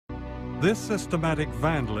This systematic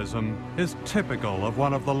vandalism is typical of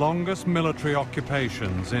one of the longest military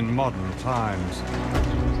occupations in modern times.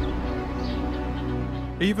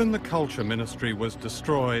 Even the Culture Ministry was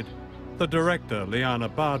destroyed. The director, Liana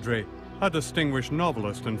Badri, a distinguished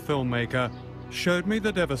novelist and filmmaker, showed me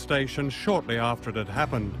the devastation shortly after it had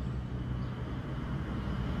happened.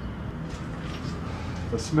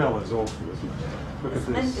 The smell is awful, isn't it? Look at this.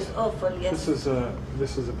 The smell is awful, yes.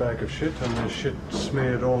 This is a bag of shit, and there's shit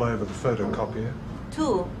smeared all over the photocopier.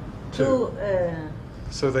 Two.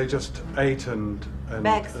 So they just ate and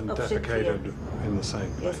defecated in the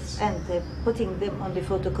same place. Yes, and putting them on the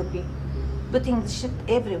photocopy. Putting the shit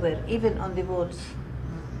everywhere, even on the walls.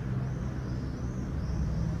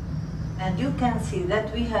 And you can see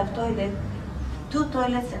that we have two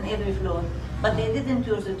toilets in every floor, but they didn't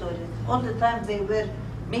use the toilet. All the time they were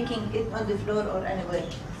making it on the floor or anywhere,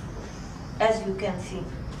 as you can see.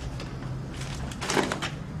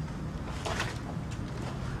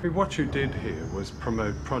 What you did here was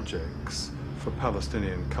promote projects for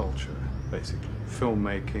Palestinian culture, basically.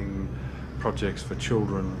 Filmmaking, projects for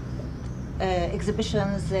children.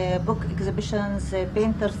 Exhibitions, book exhibitions,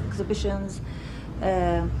 painters exhibitions,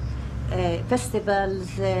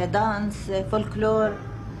 festivals, dance, folklore.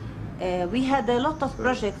 We had a lot of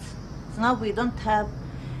projects. Now we don't have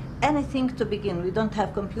anything to begin. We don't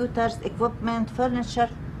have computers, equipment, furniture,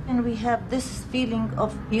 and we have this feeling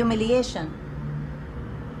of humiliation.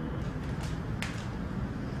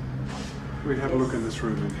 We have a look in this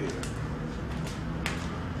room in here.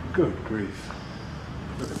 Good grief.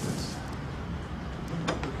 Look at this.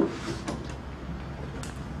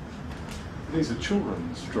 These are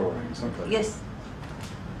children's drawings, aren't they? Yes.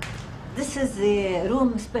 This is the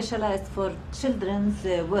room specialized for children's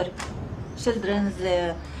work, children's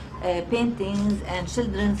paintings and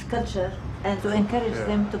children's culture, and to encourage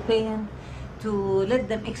them to paint, to let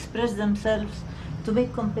them express themselves, to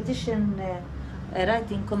make competition,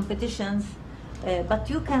 writing competitions. But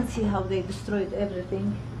you can see how they destroyed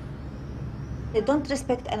everything. They don't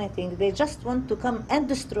respect anything. They just want to come and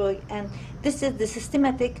destroy, and this is the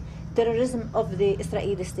systematic terrorism of the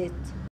Israeli state.